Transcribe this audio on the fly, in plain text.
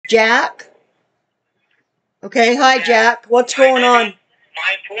Jack? Okay, hi Jack. What's going on?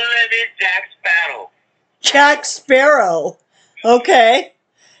 My full name is Jack Sparrow. Jack Sparrow. Okay.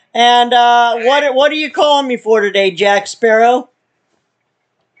 And what are you calling me for today, Jack Sparrow?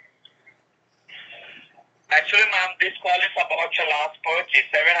 Actually, ma'am, this call is about your last purchase,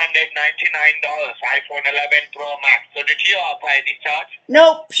 $799, iPhone 11 Pro Max. So did you apply the charge?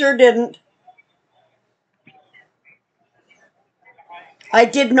 Nope, sure didn't. I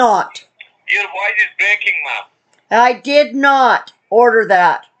did not. Your voice is breaking, ma'am. I did not order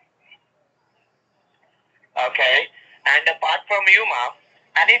that. Okay. And apart from you, ma'am,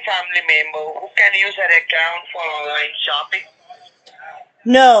 any family member who can use her account for online shopping?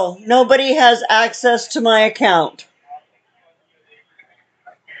 No, nobody has access to my account.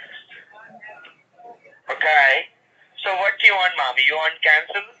 Okay. So what do you want, ma'am? You want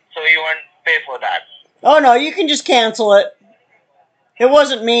cancel? So you want pay for that? Oh no, you can just cancel it. It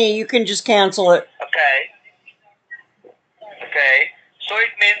wasn't me. You can just cancel it. Okay. Okay. So it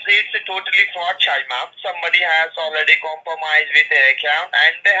means it's a totally fraud charge, ma'am. Somebody has already compromised with their account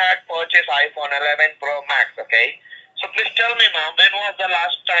and they had purchased iPhone 11 Pro Max, okay? So please tell me, ma'am, when was the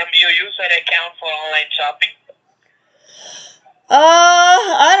last time you used an account for online shopping?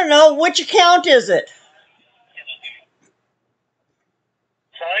 I don't know. Which account is it?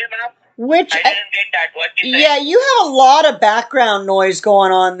 Sorry, ma'am? Which? I didn't get that. What you said? Yeah, you have a lot of background noise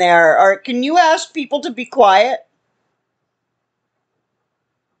going on there. Or can you ask people to be quiet?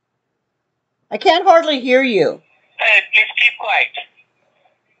 I can't hardly hear you. Hey, please keep quiet.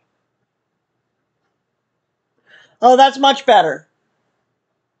 Oh, that's much better.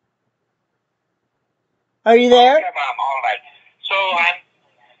 Are you there? Okay, ma'am. All right. So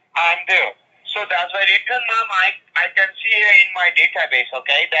I'm there. So that's the reason, ma'am, I can see here in my database,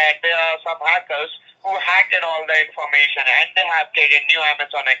 okay, that there are some hackers who hacked all the information and they have created a new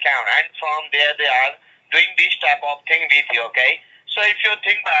Amazon account and from there they are doing this type of thing with you, okay? So if you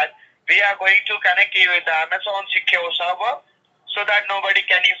think that we are going to connect you with the Amazon secure server so that nobody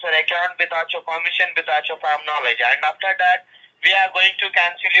can use your account without your permission, without your firm knowledge. And after that, we are going to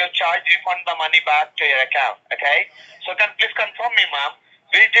cancel your charge, refund the money back to your account, okay? So can please confirm me, ma'am,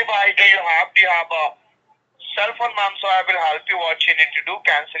 which device do you have? Do you have a cell phone, ma'am? So I will help you what you need to do.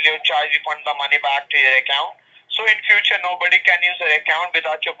 Cancel your charge, refund the money back to your account. So in future, nobody can use your account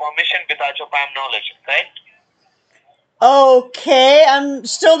without your permission, without your firm knowledge, right? Okay, I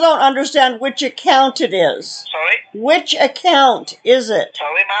still don't understand which account it is. Sorry? Which account is it?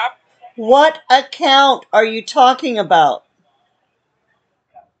 Sorry, ma'am? What account are you talking about?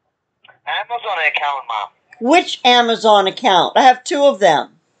 Amazon account, ma'am. Which Amazon account? I have two of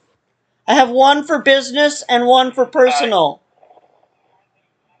them. I have one for business and one for personal.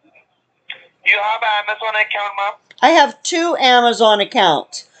 You have an Amazon account, ma'am? I have two Amazon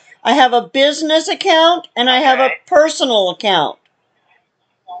accounts. I have a business account and I have a personal account.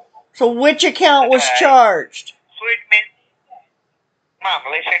 So which account was charged? So it means, ma'am,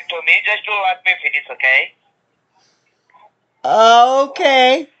 listen to me. Just do let me finish, okay?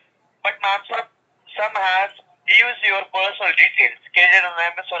 Okay. But ma'am, some has used your personal details, created an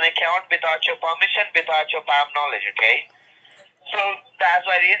Amazon account without your permission, without your firm knowledge, okay? So that's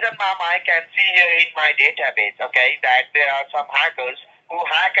the reason, ma'am, I can see here in my database, okay, that there are some hackers who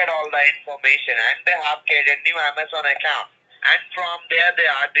hacked all the information and they have created a new Amazon account. And from there, they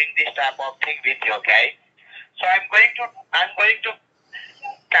are doing this type of thing with you, okay? So I'm going to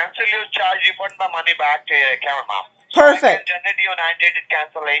cancel your charge, refund the money back to your account, ma'am. Perfect. So I can generate your 9-digit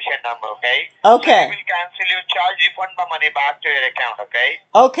cancellation number, okay? Okay. So I will cancel your charge, refund the money back to your account, okay?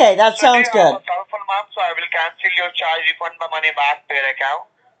 Okay, that sounds So do you good. have a cell phone, ma'am? So I will cancel your charge, refund the money back to your account.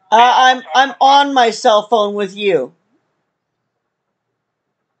 I'm on my cell phone with you.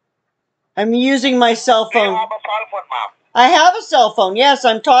 I'm using my cell Do you phone. have a cell phone, ma'am? I have a cell phone. Yes,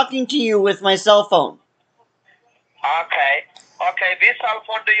 I'm talking to you with my cell phone. Okay. Okay, which cell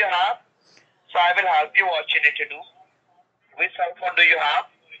phone do you have? So I will help you what you need to do. Which cell phone do you have?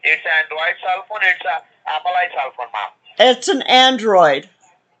 It's an Android cell phone, it's an Apple cell phone, ma'am. It's an Android.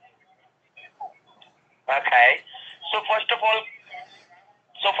 Okay. So first of all,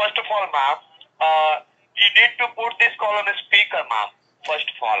 ma'am, you need to put this call on a speaker, ma'am. First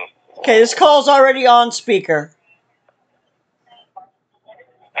of all. Okay, this call's already on speaker.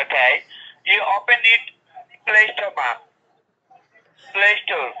 Okay. You open it Play Store, ma'am. Play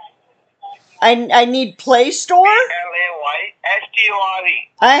Store. I need Play Store? Playstore.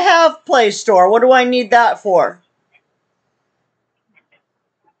 I have Play Store. What do I need that for?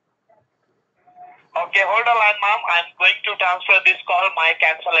 Okay, hold on line, ma'am. I'm going to transfer this call my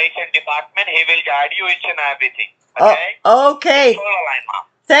cancellation department. He will guide you each and everything. Okay? Okay. Hold on line, ma'am.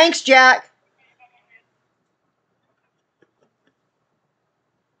 Thanks, Jack.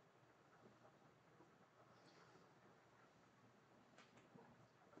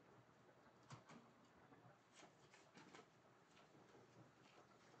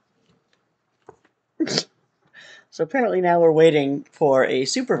 So apparently now we're waiting for a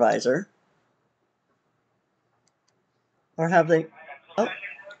supervisor. Or have they? Oh.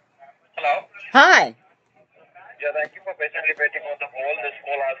 Hello? Hi. Yeah, thank you for patiently waiting on the call. This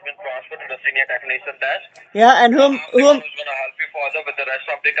call has been transferred to the senior technician desk. Yeah, and who's Who's going to help you further with the rest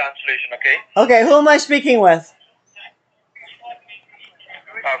of the cancellation, okay? Okay, who am I speaking with?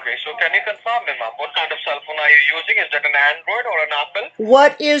 Okay, so can you confirm me, ma'am? What kind of cell phone are you using? Is that an Android or an Apple?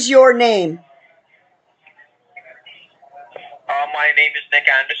 What is your name? My name is Nick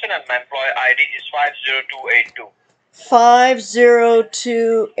Anderson and my employee ID is 50282.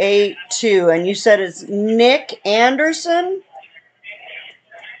 50282. And you said it's Nick Anderson?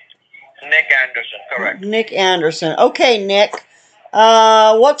 Nick Anderson, correct. Nick Anderson. Okay, Nick.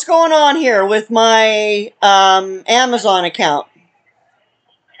 What's going on here with my Amazon account?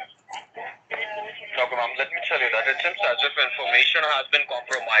 Okay, ma'am, let me tell you that it seems as if information has been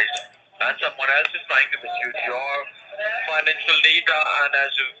compromised and someone else is trying to misuse your financial data and as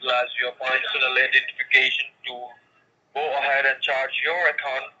well as your personal identification to go ahead and charge your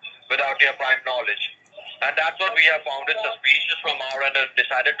account without your prime knowledge. And that's what we have found it suspicious from our end and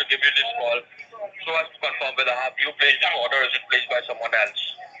decided to give you this call so as to confirm whether have you placed this order or is it placed by someone else.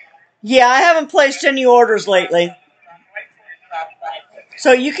 Yeah, I haven't placed any orders lately.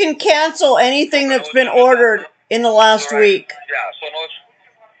 So you can cancel anything that's been ordered in the last week. Yeah, so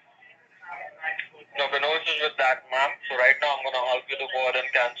no issues with that, ma'am. So right now I'm going to help you to go ahead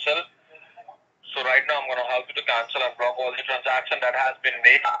and cancel. So right now I'm going to help you to cancel and block all the transaction that has been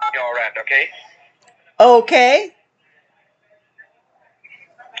made on your end, okay? Okay.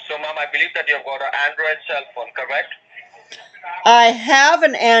 So ma'am, I believe that you've got an Android cell phone, correct? I have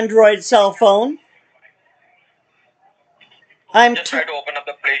an Android cell phone. Just try to open up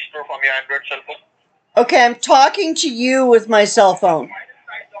the Play Store from your Android cell phone. Okay, I'm talking to you with my cell phone.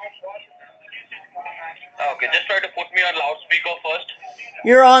 Okay, just try to put me on loudspeaker first.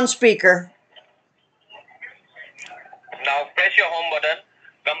 You're on speaker. Now press your home button,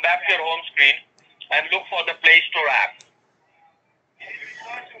 come back to your home screen, and look for the Play Store app.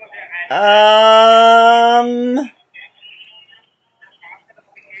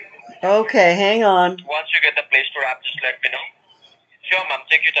 Okay, hang on. Once you get the Play Store app, just let me know. Sure, ma'am,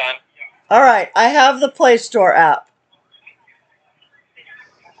 take your time. All right, I have the Play Store app.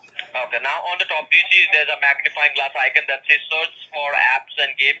 Okay, now on the top, do you see there's a magnifying glass icon that says search for apps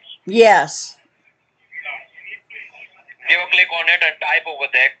and games? Yes. Give a click on it and type over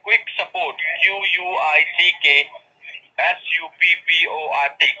there, quick support,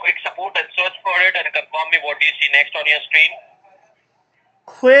 QUICKSUPPORT, quick support, and search for it and confirm me what do you see next on your screen.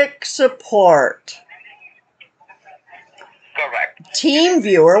 Quick support. Correct. Team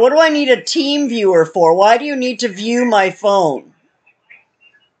viewer? What do I need a team viewer for? Why do you need to view my phone?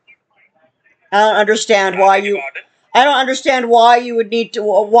 I don't understand why you... I don't understand why you would need to...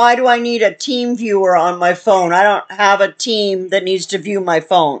 Why do I need a team viewer on my phone? I don't have a team that needs to view my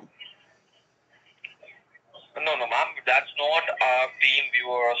phone. No, ma'am. That's not a team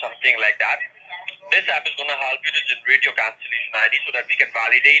viewer or something like that. This app is going to help you to generate your cancellation ID so that we can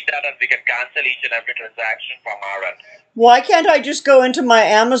validate that and we can cancel each and every transaction from our end. Why can't I just go into my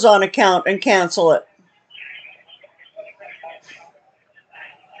Amazon account and cancel it?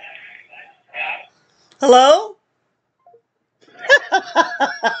 Hello?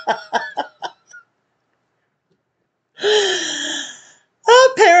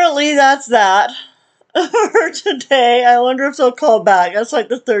 Apparently that's that for today. I wonder if they'll call back. That's like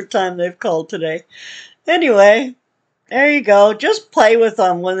the third time they've called today. Anyway, there you go. Just play with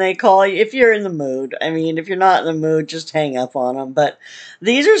them when they call you if you're in the mood. I mean, if you're not in the mood, just hang up on them. But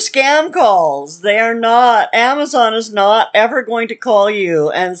these are scam calls. They are not. Amazon is not ever going to call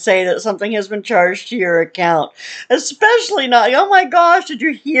you and say that something has been charged to your account. Especially not, oh my gosh, did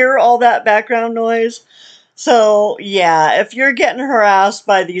you hear all that background noise? So, yeah, if you're getting harassed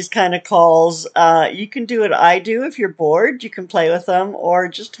by these kind of calls, you can do what I do. If you're bored, you can play with them or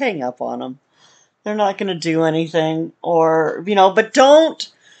just hang up on them. They're not going to do anything, or, you know, but don't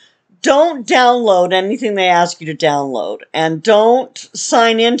download anything they ask you to download, and don't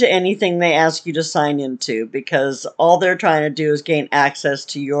sign into anything they ask you to sign into, because all they're trying to do is gain access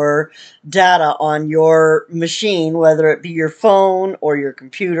to your data on your machine, whether it be your phone or your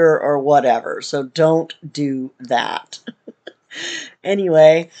computer or whatever. So don't do that.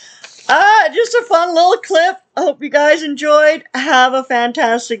 Anyway, just a fun little clip I hope you guys enjoyed. Have a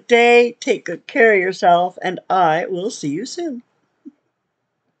fantastic day. Take good care of yourself, and I will see you soon.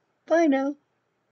 Bye now.